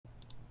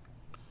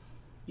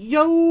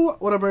Yo,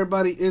 what up,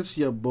 everybody? It's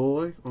your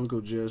boy,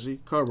 Uncle Jesse,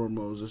 Cardboard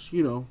Moses.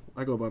 You know,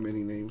 I go by many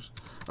names.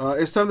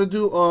 It's time to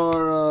do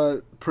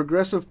our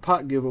progressive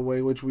pot giveaway,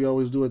 which we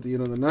always do at the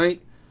end of the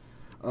night.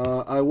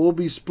 I will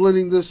be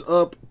splitting this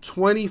up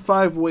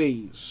 25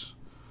 ways.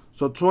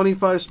 So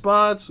 25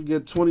 spots,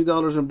 get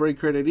 $20 in break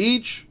credit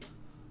each.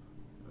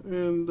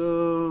 And,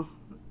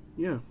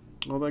 yeah,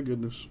 all that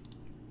goodness.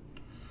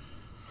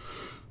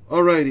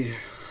 Alrighty.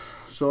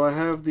 So I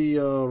have the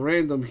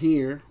random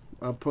here.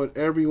 I put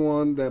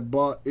everyone that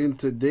bought in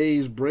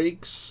today's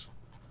breaks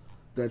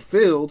that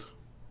failed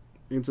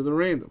into the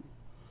random.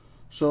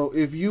 So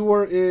if you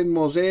were in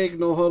Mosaic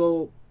No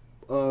Huddle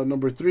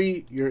number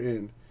 3, you're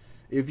in.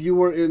 If you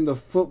were in the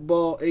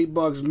football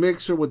 8-box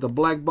mixer with the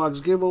black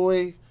box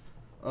giveaway,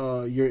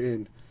 you're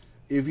in.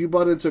 If you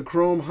bought into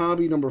Chrome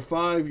Hobby number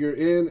 5, you're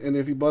in. And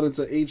if you bought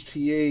into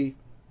HTA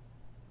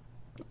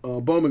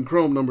Bum and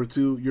Chrome number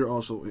 2, you're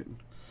also in.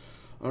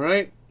 All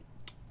right.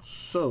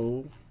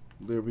 So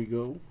there we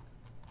go.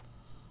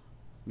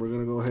 We're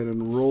going to go ahead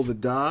and roll the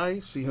die,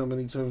 see how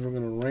many times we're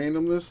going to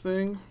random this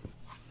thing.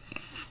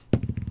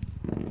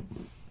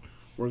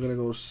 We're going to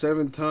go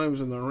 7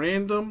 times in the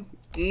random.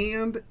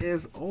 And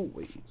as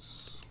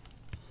always,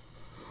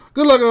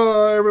 good luck,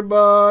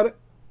 everybody.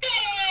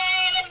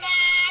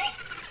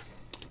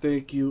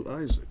 Thank you,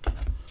 Isaac.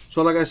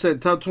 So like I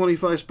said, top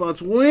 25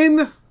 spots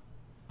win.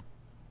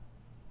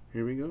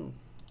 Here we go.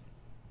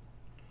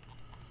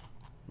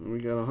 And we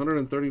got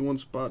 131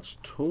 spots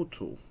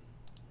total.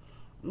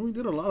 And we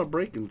did a lot of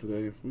breaking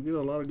today. We did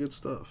a lot of good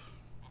stuff.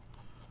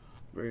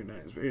 Very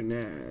nice, very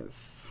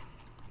nice.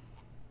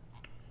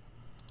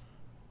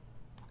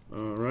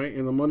 All right,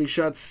 and the money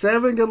shot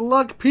 7. Good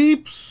luck,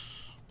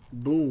 peeps.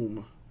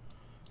 Boom.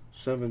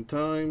 7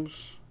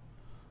 times.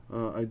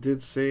 I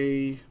did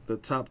say the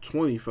top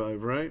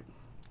 25, right?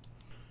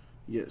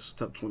 Yes,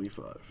 top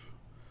 25.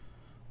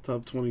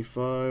 Top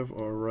 25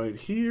 are right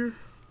here.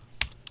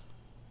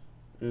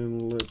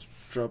 And let's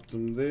drop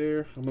them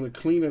there. I'm going to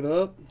clean it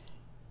up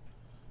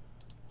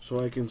so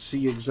I can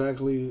see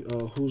exactly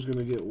who's going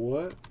to get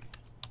what.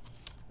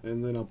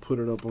 And then I'll put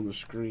it up on the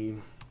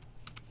screen.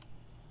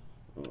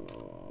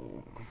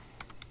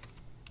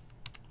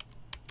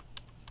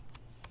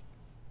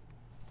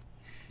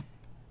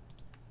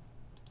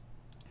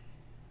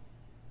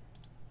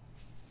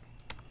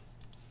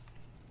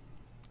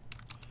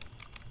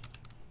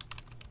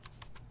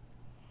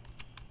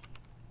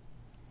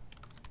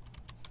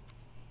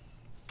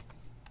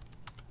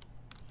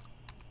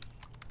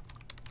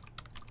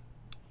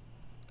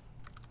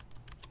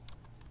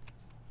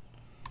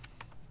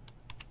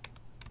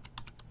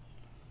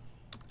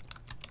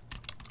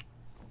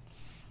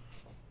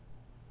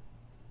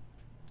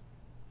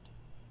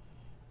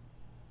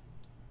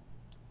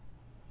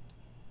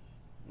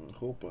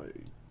 I hope I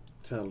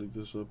tallied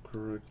this up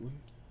correctly.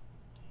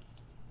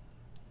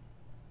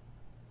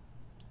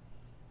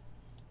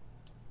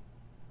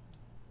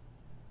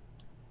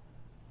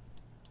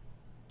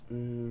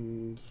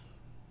 And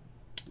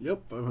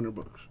yep, 500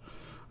 bucks.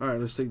 All right,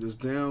 let's take this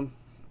down.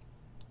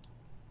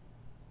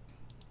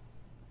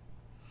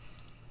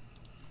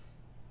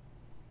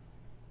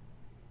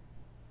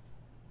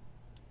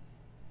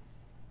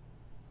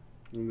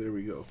 And there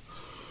we go.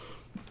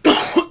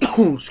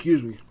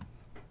 Excuse me.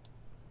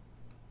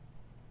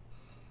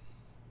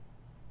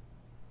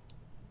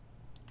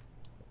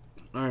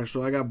 All right,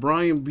 so I got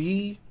Brian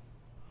B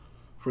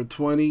for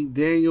 20,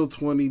 Daniel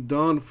 20,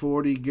 Don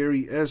 40,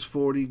 Gary S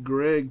 40,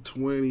 Greg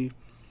 20,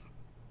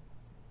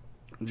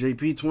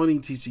 JP 20,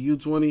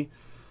 TCU 20,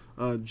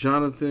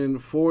 Jonathan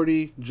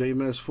 40,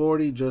 JMS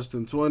 40,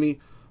 Justin 20,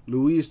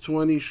 Luis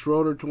 20,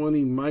 Schroeder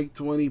 20, Mike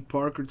 20,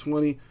 Parker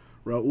 20,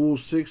 Raul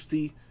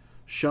 60,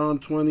 Sean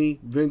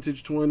 20,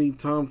 Vintage 20,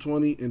 Tom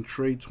 20, and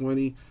Trey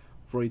 20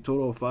 for a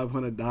total of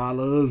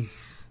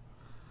 $500.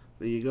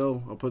 There you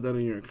go. I'll put that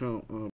in your account.